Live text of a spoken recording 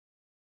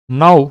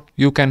Now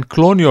you can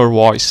clone your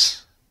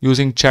voice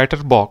using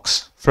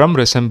Chatterbox from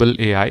Resemble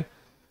AI.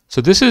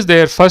 So this is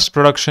their first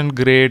production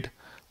grade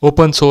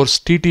open source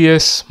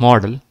TTS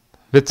model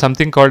with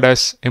something called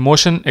as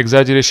emotion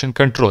exaggeration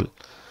control.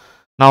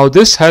 Now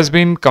this has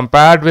been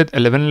compared with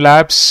 11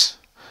 labs,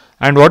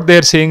 and what they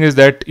are saying is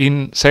that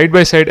in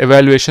side-by-side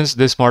evaluations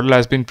this model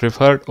has been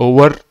preferred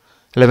over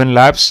 11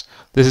 labs.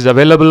 This is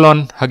available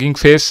on Hugging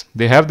Face.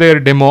 They have their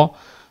demo.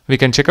 We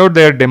can check out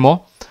their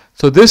demo.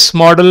 So this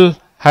model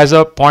has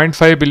a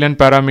 0.5 billion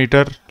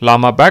parameter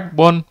llama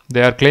backbone.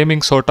 They are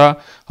claiming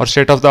SOTA, or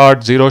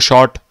state-of-the-art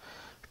zero-shot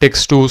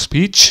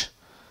text-to-speech.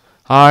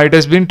 It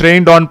has been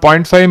trained on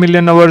 0.5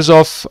 million hours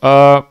of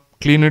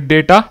clean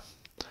data.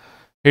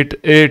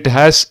 It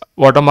has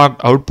watermarked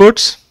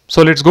outputs.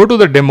 So let's go to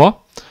the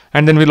demo,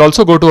 and then we'll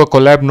also go to a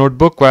collab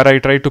notebook where I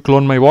try to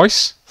clone my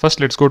voice. First,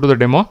 let's go to the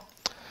demo.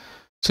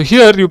 So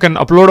here you can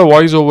upload a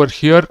voice over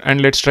here, and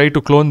let's try to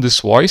clone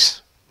this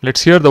voice.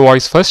 Let's hear the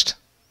voice first.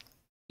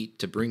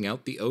 To bring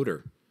out the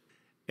odor.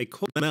 A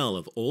cold smell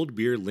of old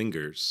beer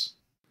lingers.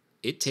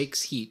 It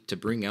takes heat to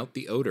bring out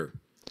the odor.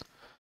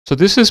 So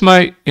this is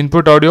my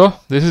input audio.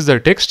 This is the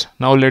text.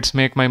 Now let's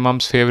make my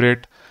mom's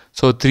favorite.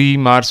 So 3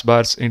 Mars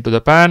bars into the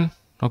pan.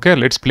 Okay,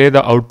 let's play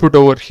the output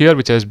over here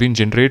which has been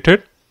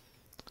generated.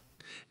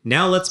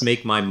 Now let's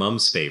make my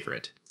mom's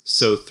favorite.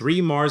 So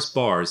 3 Mars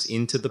bars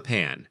into the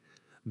pan.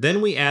 Then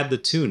we add the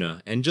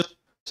tuna and just...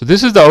 So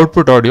this is the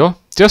output audio.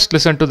 Just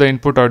listen to the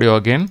input audio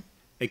again.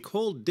 A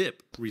cold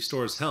dip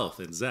restores health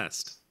and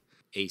zest.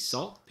 A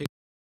salt pick.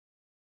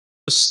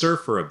 Stir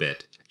for a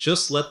bit.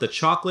 Just let the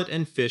chocolate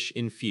and fish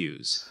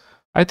infuse.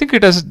 I think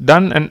it has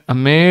done an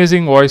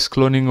amazing voice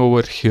cloning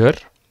over here.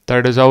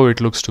 That is how it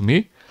looks to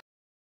me.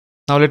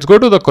 Now let's go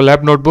to the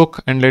collab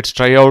notebook and let's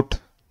try out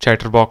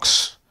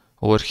Chatterbox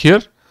over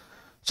here.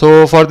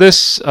 So for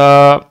this,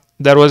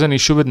 there was an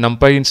issue with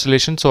NumPy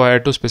installation. So I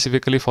had to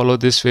specifically follow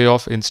this way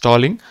of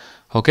installing.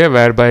 Okay,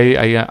 whereby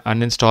I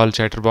uninstall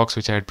Chatterbox,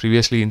 which I had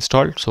previously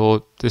installed.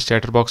 So this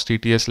Chatterbox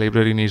TTS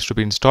library needs to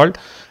be installed,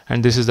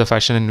 and this is the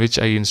fashion in which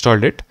I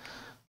installed it.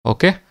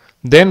 Okay,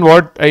 then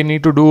what I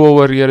need to do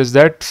over here is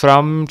that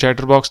from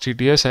Chatterbox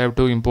TTS I have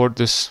to import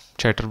this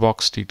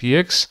Chatterbox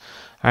TTX,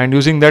 and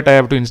using that I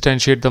have to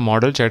instantiate the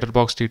model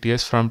Chatterbox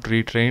TTS from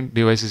pre-trained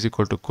device is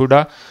equal to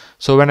CUDA.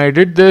 So when I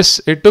did this,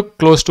 it took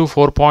close to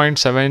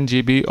 4.7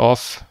 GB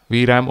of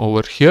VRAM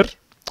over here,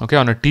 okay,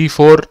 on a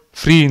T4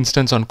 free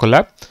instance on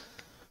Collab.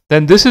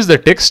 Then this is the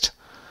text.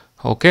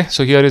 Okay,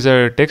 so here is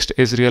a text.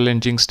 Israel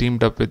and Jinx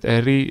teamed up with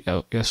Eri,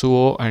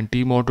 Yasuo and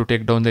Timo to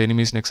take down the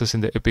enemy's nexus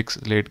in the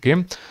epic late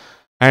game.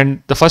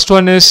 And the first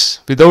one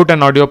is without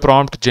an audio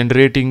prompt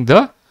generating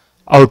the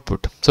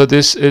output. So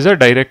this is a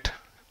direct,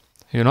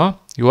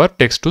 your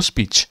text to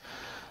speech.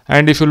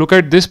 And if you look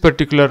at this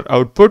particular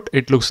output,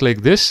 it looks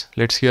like this.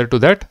 Let's hear to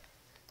that.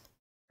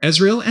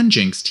 Ezreal and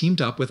Jinx teamed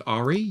up with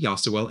Ahri,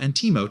 Yasuo and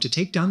Timo to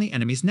take down the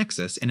enemy's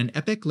nexus in an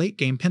epic late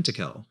game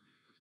pentakill.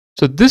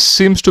 So this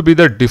seems to be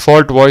the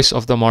default voice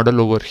of the model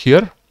over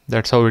here.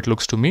 That's how it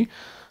looks to me.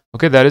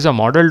 Okay, there is a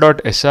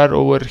model.sr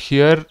over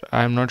here.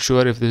 I'm not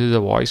sure if this is a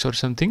voice or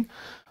something.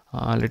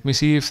 Let me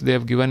see if they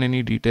have given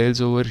any details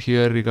over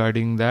here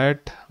regarding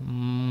that.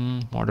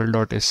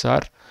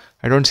 Model.sr.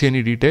 I don't see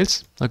any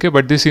details. Okay,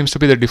 but this seems to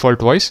be the default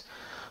voice.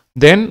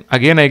 Then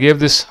again, I gave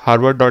this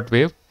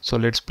Harvard.wave. So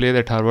let's play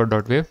that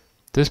Harvard.wave.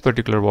 This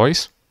particular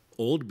voice.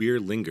 Old beer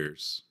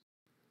lingers.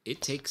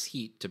 It takes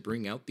heat to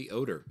bring out the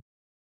odor.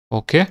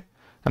 Okay,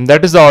 and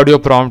that is the audio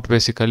prompt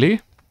basically,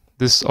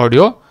 this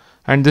audio,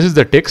 and this is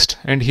the text,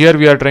 and here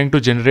we are trying to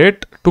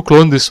generate to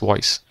clone this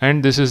voice,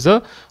 and this is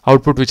the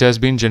output which has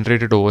been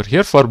generated over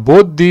here. For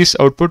both these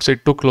outputs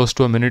it took close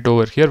to a minute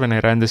over here when I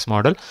ran this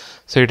model.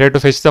 So it had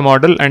to fetch the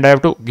model and I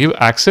have to give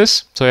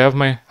access. So I have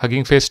my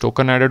Hugging Face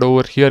token added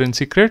over here in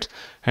secrets,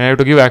 and I have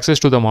to give access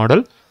to the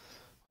model.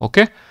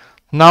 Okay,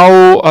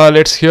 now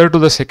let's hear to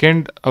the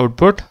second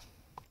output.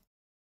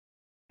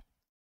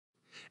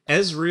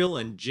 Ezreal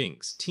and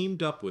Jinx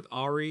teamed up with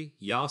Ahri,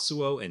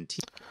 Yasuo and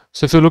Timo.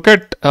 So if you look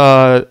at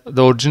the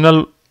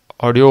original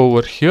audio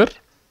over here,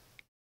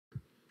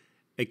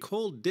 a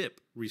cold dip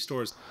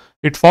restores.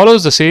 It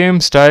follows the same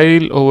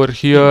style over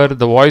here.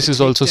 The voice is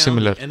also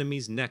similar.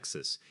 Enemy's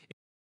nexus.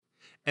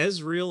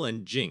 Ezreal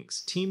and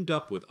Jinx teamed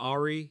up with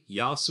Ahri,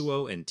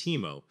 Yasuo and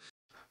Timo.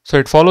 So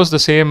it follows the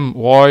same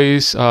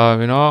voice,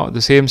 the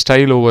same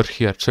style over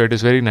here. So it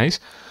is very nice.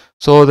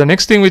 So the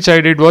next thing which I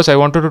did was I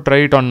wanted to try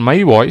it on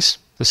my voice,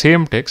 the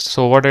same text.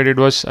 So what I did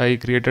was I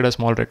created a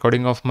small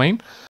recording of mine.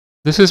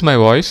 This is my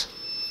voice.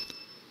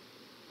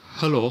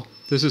 Hello,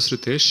 this is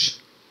Ritesh.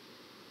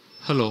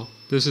 Hello,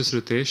 this is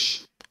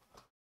Ritesh.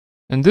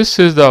 And this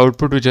is the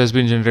output which has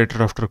been generated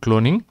after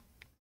cloning.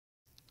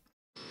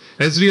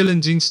 Ezreal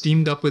and Jinx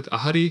teamed up with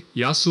Ahri,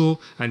 Yasuo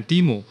and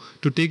Timo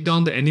to take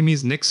down the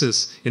enemy's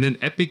nexus in an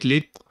epic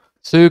late.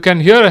 So you can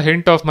hear a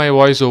hint of my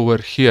voice over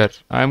here.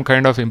 I am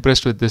kind of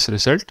impressed with this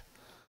result.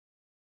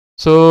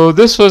 So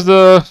this was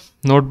the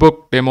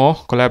notebook demo,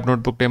 collab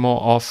notebook demo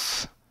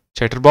of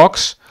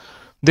Chatterbox.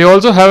 They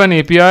also have an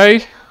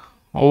API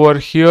over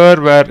here,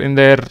 where in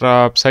their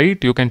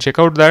site you can check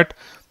out that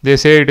they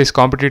say it is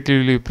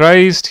competitively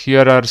priced.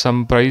 Here are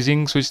some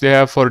pricings which they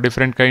have for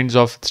different kinds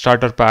of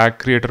starter pack,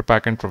 creator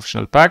pack and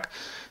professional pack.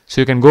 So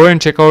you can go and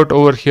check out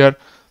over here.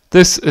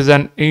 This is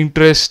an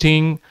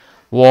interesting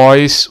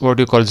voice, what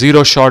you call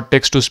zero shot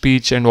text to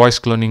speech and voice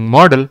cloning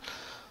model.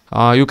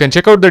 You can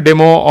check out the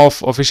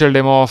official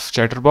demo of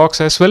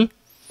Chatterbox as well.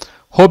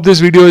 Hope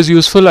this video is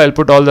useful. I'll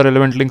put all the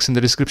relevant links in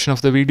the description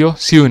of the video.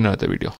 See you in another video.